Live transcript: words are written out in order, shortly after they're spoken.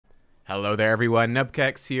Hello there everyone,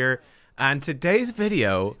 Nubkeks here, and today's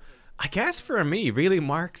video, I guess for me, really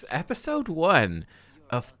marks episode 1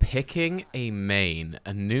 of picking a main,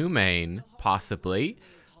 a new main, possibly,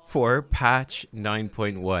 for patch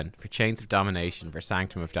 9.1, for Chains of Domination, for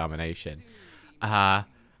Sanctum of Domination.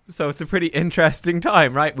 So it's a pretty interesting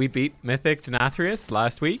time, right? We beat Mythic Denathrius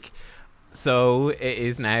last week, so it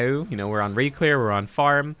is now, we're on Reclear, we're on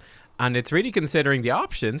Farm, and it's really considering the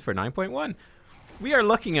options for 9.1. We are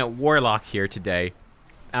looking at Warlock here today,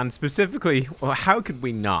 and specifically, well, how could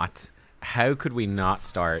we not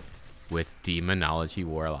start with Demonology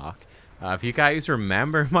Warlock? If you guys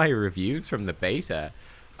remember my reviews from the beta,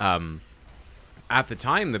 at the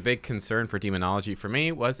time, the big concern for Demonology for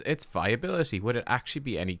me was its viability. Would it actually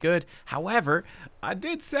be any good? However, I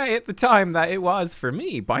did say at the time that it was, for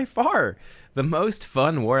me, by far, the most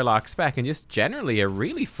fun Warlock spec, and just generally a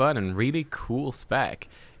really fun and really cool spec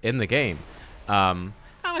in the game. And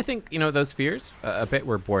I think, those fears a bit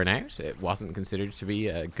were borne out. It wasn't considered to be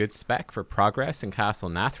a good spec for progress in Castle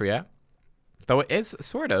Nathria, though it is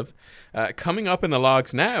sort of coming up in the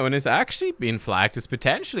logs now and is actually being flagged as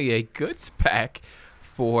potentially a good spec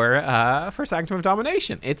for Sanctum of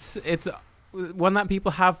Domination. It's one that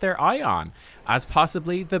people have their eye on as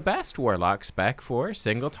possibly the best Warlock spec for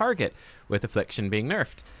single target, with Affliction being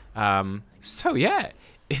nerfed. So yeah.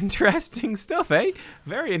 Interesting stuff, eh?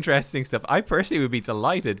 Very interesting stuff. I personally would be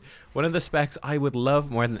delighted. One of the specs I would love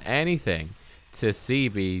more than anything to see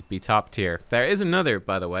be top tier. There is another,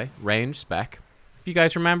 by the way, range spec. If you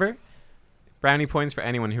guys remember, brownie points for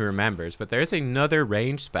anyone who remembers, but there is another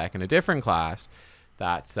range spec in a different class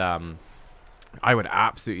that I would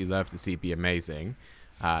absolutely love to see be amazing.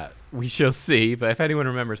 We shall see, but if anyone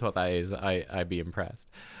remembers what that is, I'd be impressed.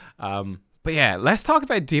 But yeah, let's talk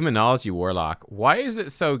about Demonology Warlock. Why is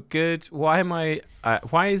it so good? Why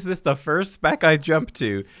is this the first spec I jump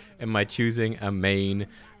to in my choosing a main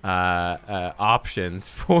options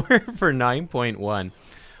for 9.1?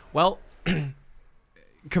 Well,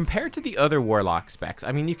 compared to the other Warlock specs,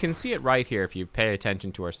 I mean, you can see it right here if you pay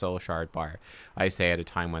attention to our Soul Shard bar, I say at a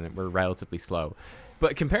time when we're relatively slow.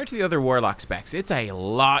 But compared to the other Warlock specs, it's a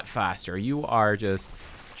lot faster. You are just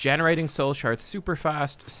generating soul shards super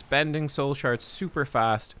fast, spending soul shards super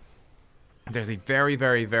fast. There's a very,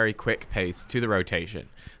 very, very quick pace to the rotation.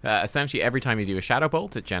 Essentially, every time you do a Shadow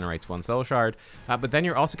Bolt, it generates 1 soul shard. But then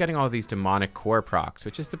you're also getting all of these demonic core procs,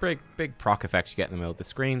 which is the big proc effects you get in the middle of the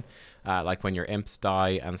screen, like when your imps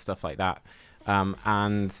die and stuff like that.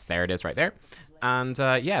 And there it is right there. And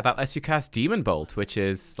yeah, that lets you cast Demon Bolt, which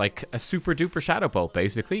is like a super duper Shadow Bolt,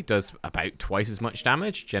 basically. Does about twice as much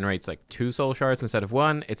damage, generates like 2 soul shards instead of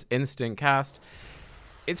 1. It's instant cast.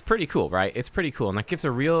 It's pretty cool, right? It's pretty cool, and that gives a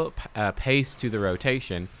real pace to the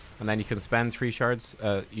rotation. And then you can spend 3 shards.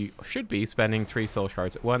 You should be spending 3 soul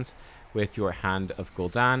shards at once with your Hand of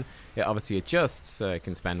Gul'dan. It obviously adjusts, so it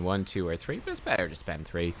can spend 1, 2, or 3, but it's better to spend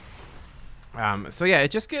 3. So yeah,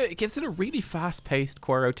 it gives it a really fast-paced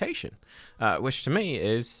core rotation, which to me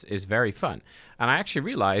is very fun. And I actually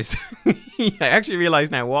realized,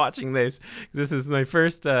 now watching this is my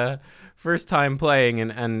first time playing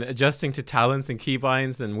and adjusting to talents and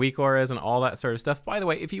keybinds and weak auras and all that sort of stuff. By the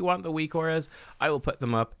way, if you want the weak auras, I will put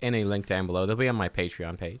them up in a link down below. They'll be on my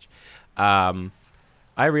Patreon page.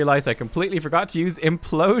 I realized I completely forgot to use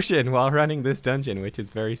Implosion while running this dungeon, which is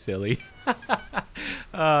very silly.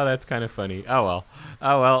 Oh, that's kind of funny. Oh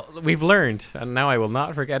well, we've learned, and now I will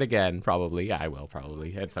not forget again, probably. Yeah, I will,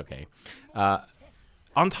 probably. It's okay.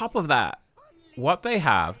 On top of that, what they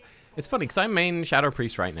have, it's funny, because I'm main Shadow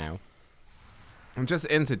Priest right now. And just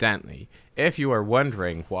incidentally, if you are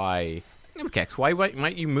wondering why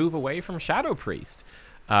might you move away from Shadow Priest?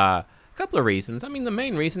 A couple of reasons. I mean, the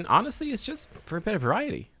main reason, honestly, is just for a bit of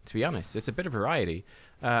variety, to be honest. It's a bit of variety.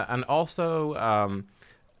 And also,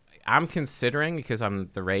 I'm considering, because I'm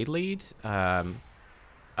the raid lead, I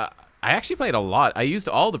actually played a lot. I used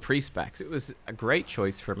all the pre-specs. It was a great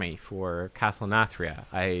choice for me for Castle Nathria.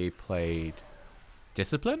 I played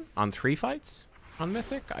Discipline on 3 fights on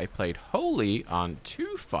Mythic. I played Holy on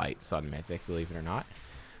 2 fights on Mythic, believe it or not.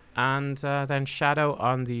 And then Shadow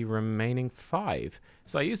on the remaining 5.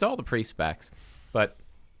 So I used all the pre-specs, but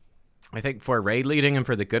I think for raid leading and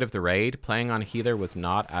for the good of the raid, playing on healer was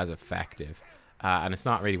not as effective. And it's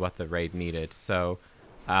not really what the raid needed. So,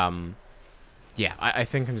 yeah, I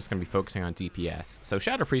think I'm just going to be focusing on DPS. So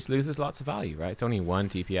Shadow Priest loses lots of value, right? It's only 1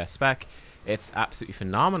 DPS spec. It's absolutely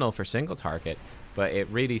phenomenal for single target, but it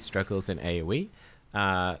really struggles in AoE.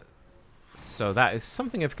 So that is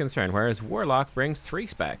something of concern, whereas Warlock brings 3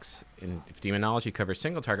 specs. And if Demonology covers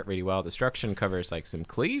single target really well, Destruction covers like some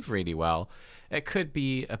cleave really well, it could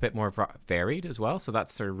be a bit more varied as well. So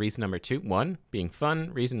that's sort of reason number 2. 1, being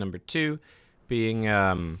fun. Reason number 2, being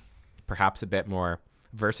perhaps a bit more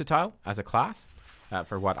versatile as a class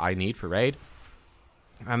for what I need for raid.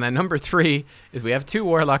 And then number 3 is we have 2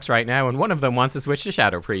 Warlocks right now, and one of them wants to switch to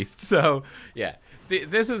Shadow Priest. So, yeah.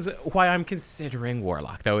 This is why I'm considering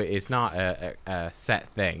Warlock, though it is not a set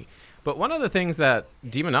thing. But one of the things that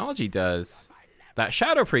Demonology does, that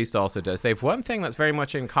Shadow Priest also does, they have one thing that's very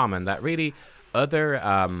much in common that really other...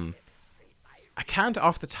 I can't,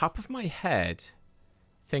 off the top of my head,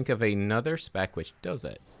 think of another spec which does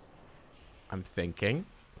it. I'm thinking.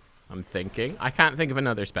 I can't think of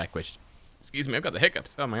another spec which... Excuse me, I've got the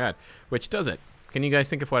hiccups. Oh my god. Which does it. Can you guys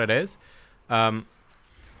think of what it is?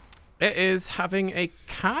 It is having a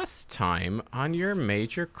cast time on your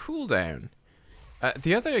major cooldown.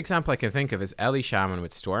 The other example I can think of is Ellie Shaman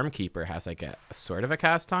with Stormkeeper has like a sort of a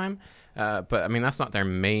cast time. But I mean, that's not their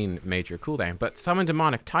main major cooldown. But Summon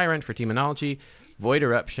Demonic Tyrant for Demonology, Void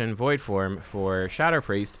Eruption, Void Form for Shadow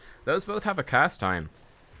Priest, those both have a cast time.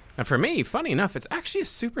 And for me, funny enough, it's actually a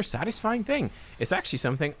super satisfying thing. It's actually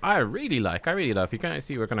something I really like. I really love. You can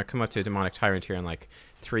see we're going to come up to Demonic Tyrant here in like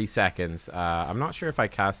 3 seconds. I'm not sure if I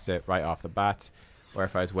cast it right off the bat or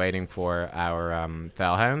if I was waiting for our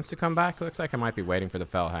Fellhounds to come back. It looks like I might be waiting for the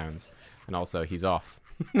Fellhounds. And also, he's off.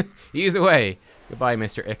 He's away. Goodbye,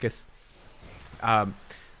 Mr. Ickes.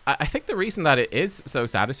 I think the reason that it is so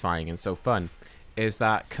satisfying and so fun is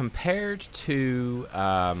that compared to...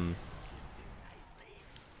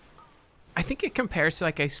 I think it compares to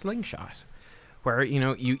like a slingshot where, you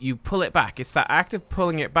know, you pull it back. It's that act of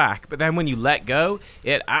pulling it back, but then when you let go,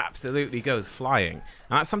 it absolutely goes flying. And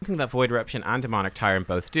that's something that Void Eruption and Demonic Tyrant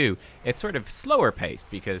both do. It's sort of slower paced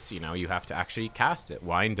because, you know, you have to actually cast it,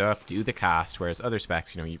 wind up, do the cast, whereas other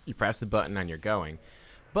specs, you know, you press the button and you're going.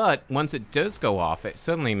 But once it does go off, it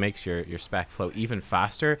suddenly makes your spec flow even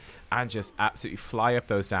faster and just absolutely fly up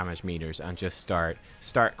those damage meters and just start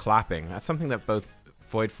clapping. That's something that both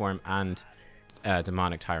Void Form and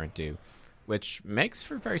Demonic Tyrant do, which makes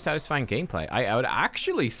for very satisfying gameplay. I would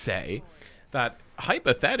actually say that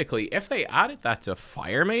hypothetically, if they added that to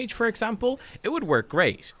Fire Mage, for example, it would work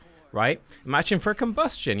great, right? Imagine for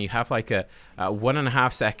Combustion, you have like a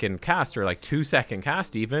 1.5 second cast or like 2 second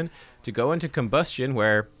cast even to go into Combustion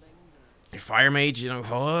where Fire Mage, you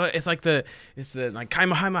know, it's like like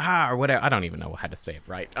Kamehameha or whatever. I don't even know how to say it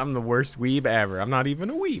right. I'm the worst weeb ever. I'm not even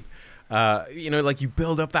a weeb. You know, like you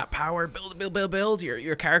build up that power, build.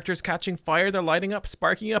 Your character's catching fire, they're lighting up,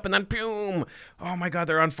 sparking up, and then boom! Oh my god,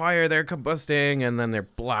 they're on fire, they're combusting, and then they're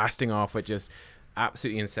blasting off with just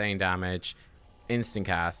absolutely insane damage. Instant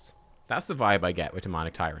casts. That's the vibe I get with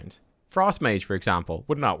Demonic Tyrant. Frost Mage, for example,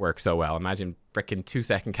 would not work so well. Imagine frickin' 2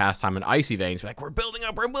 second cast time in Icy Veins. We're like, we're building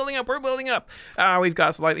up. Ah, we've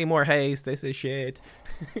got slightly more haste. This is shit.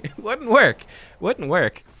 It wouldn't work.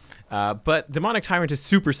 But Demonic Tyrant is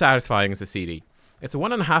super satisfying as a CD. It's a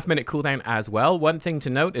 1.5 minute cooldown as well. One thing to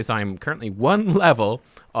note is I'm currently 1 level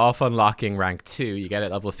off unlocking rank 2. You get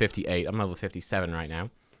it level 58. I'm level 57 right now.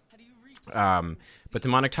 But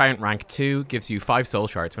Demonic Tyrant rank 2 gives you 5 soul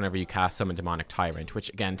shards whenever you cast Summon Demonic Tyrant, which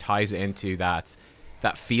again ties into that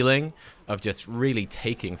feeling of just really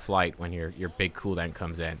taking flight when your big cooldown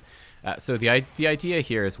comes in. So the idea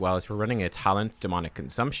here as well is we're running a talent Demonic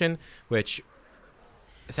Consumption, which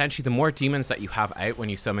essentially the more demons that you have out when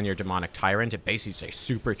you summon your Demonic Tyrant, it basically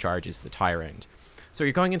supercharges the Tyrant. So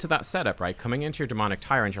you're going into that setup, right? Coming into your Demonic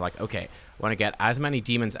Tyrant, you're like, okay, I want to get as many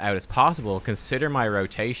demons out as possible. Consider my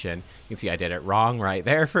rotation. You can see I did it wrong right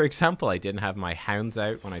there, for example. I didn't have my Hounds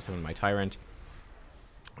out when I summoned my Tyrant.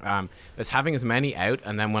 It's having as many out,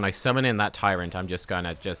 and then when I summon in that Tyrant, I'm just going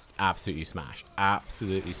to absolutely smash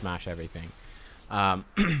everything.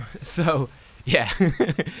 So, yeah,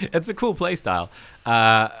 it's a cool playstyle.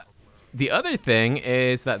 The other thing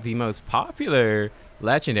is that the most popular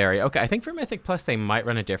legendary, okay, I think for Mythic Plus they might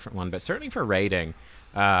run a different one, but certainly for raiding,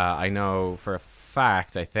 I know for a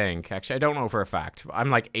fact, I think, actually I don't know for a fact, I'm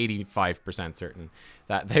like 85% certain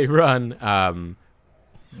that they run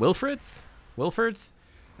Wilfred's?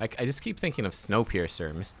 Like, I just keep thinking of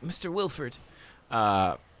Snowpiercer, Mr. Wilfred.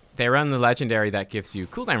 They run the legendary that gives you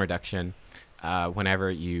cooldown reduction whenever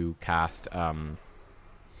you cast,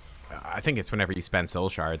 I think it's whenever you spend soul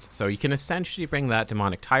shards. So you can essentially bring that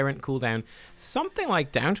Demonic Tyrant cooldown something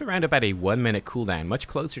like down to around about a 1 minute cooldown, much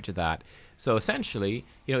closer to that. So essentially,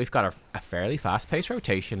 you know, we've got a fairly fast-paced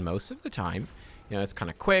rotation most of the time. You know, it's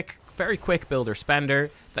kind of quick, very quick builder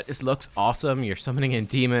spender that just looks awesome. You're summoning in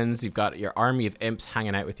demons. You've got your army of imps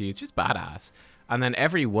hanging out with you. It's just badass. And then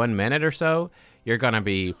every 1 minute or so, you're going to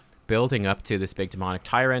be building up to this big demonic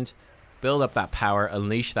tyrant, build up that power,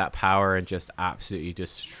 unleash that power, and just absolutely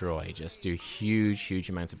destroy. Just do huge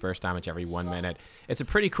amounts of burst damage every 1 minute. It's a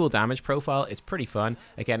pretty cool damage profile. It's pretty fun.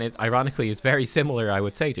 Again, it ironically is very similar, I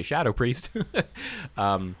would say, to Shadow Priest.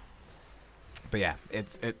 But yeah,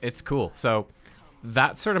 it's cool. So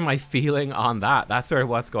that's sort of my feeling on that. That's sort of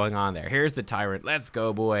what's going on there. Here's the tyrant. Let's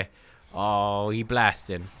go, boy. Oh, he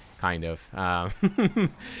blasting. Kind of.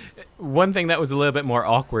 One thing that was a little bit more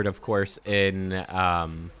awkward, of course, in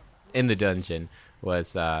the dungeon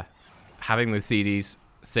was having the CDs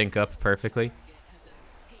sync up perfectly.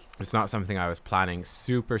 It's not something I was planning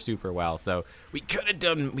super well, so we could have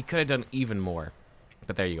done even more.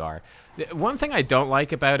 But there you are. One thing I don't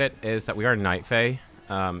like about it is that we are Night Fae.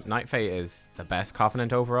 Night Fae is the best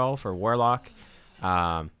Covenant overall for Warlock.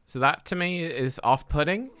 So that to me is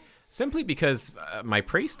off-putting. Simply because my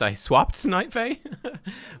priest, I swapped to Night Fae.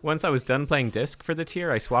 Once I was done playing Disc for the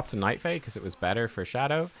tier, I swapped to Night Fae because it was better for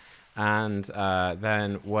Shadow. And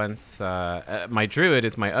then once my Druid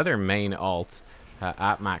is my other main alt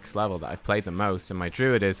at max level that I've played the most, and my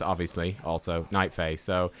Druid is obviously also Night Fae.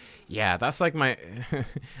 So yeah, that's like my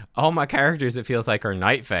all my characters, it feels like, are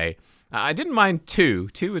Night Fae. I didn't mind 2.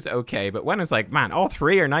 2 was okay, but when it's like, man, all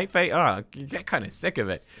 3 are Night Fae, oh, you get kind of sick of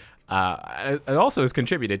it. It also has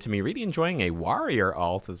contributed to me really enjoying a warrior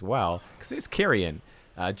alt as well, because it's Kyrian,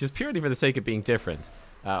 just purely for the sake of being different.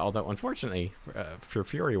 Although, unfortunately, for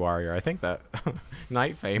Fury Warrior, I think that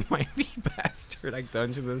Night Fae might be best for like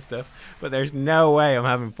dungeons and stuff. But there's no way I'm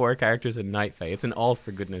having 4 characters in Night Fae. It's an alt,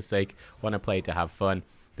 for goodness sake. Want to play to have fun.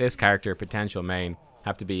 This character, potential main,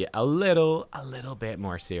 have to be a little bit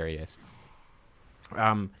more serious.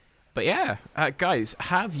 But yeah, guys,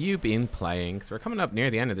 have you been playing, because we're coming up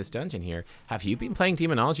near the end of this dungeon here, have you been playing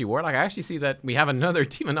Demonology Warlock? I actually see that we have another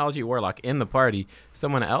Demonology Warlock in the party.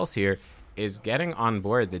 Someone else here is getting on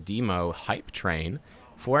board the Demo hype train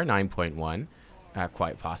for 9.1,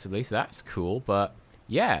 quite possibly, so that's cool. But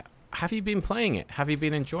yeah, have you been playing it? Have you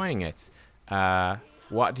been enjoying it?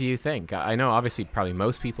 What do you think? I know, obviously, probably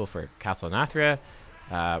most people for Castle Nathria,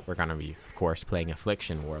 we're going to be, of course, playing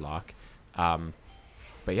Affliction Warlock.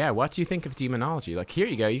 But yeah, what do you think of Demonology? Like, here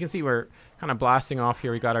you go. You can see we're kind of blasting off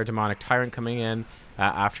here. We got our Demonic Tyrant coming in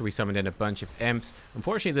after we summoned in a bunch of imps.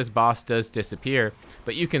 Unfortunately, this boss does disappear.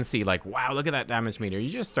 But you can see, like, wow, look at that damage meter. You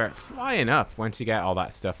just start flying up once you get all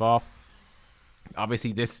that stuff off.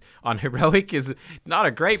 Obviously, this on Heroic is not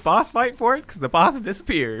a great boss fight for it because the boss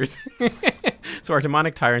disappears. So our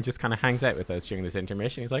Demonic Tyrant just kind of hangs out with us during this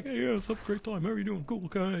intermission. He's like, hey, yeah, it's a great time. How are you doing? Cool,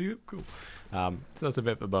 okay, yeah, cool. So that's a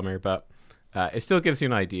bit of a bummer, but it still gives you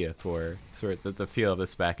an idea for sort of the feel of the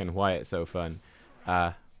spec and why it's so fun.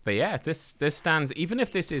 But yeah, this stands, even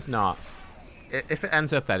if this is not, if it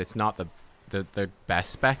ends up that it's not the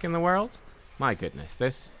best spec in the world, my goodness,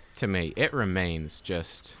 this, to me, it remains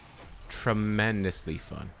just tremendously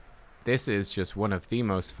fun. This is just one of the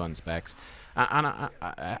most fun specs. And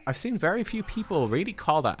I've seen very few people really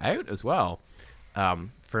call that out as well.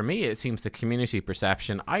 For me, it seems the community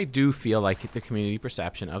perception, I do feel like the community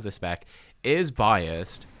perception of the spec is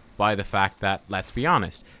biased by the fact that, let's be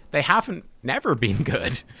honest, they haven't never been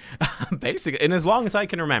good. Basically, and as long as I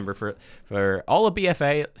can remember, for all of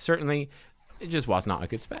BFA, certainly, it just was not a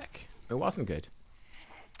good spec. It wasn't good.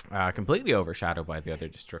 Completely overshadowed by the other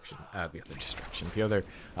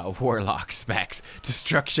Warlock specs,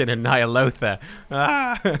 Destruction and Nyalotha.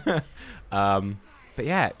 But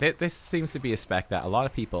yeah, this seems to be a spec that a lot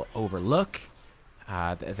of people overlook.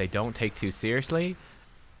 They don't take too seriously.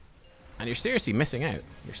 And you're seriously missing out.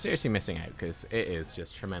 You're seriously missing out because it is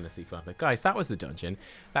just tremendously fun. But guys, that was the dungeon.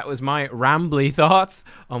 That was my rambly thoughts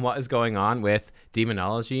on what is going on with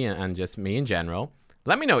Demonology and just me in general.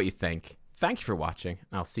 Let me know what you think. Thank you for watching.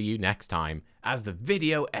 And I'll see you next time as the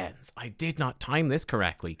video ends. I did not time this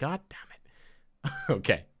correctly. God damn it.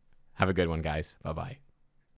 Okay. Have a good one, guys. Bye-bye.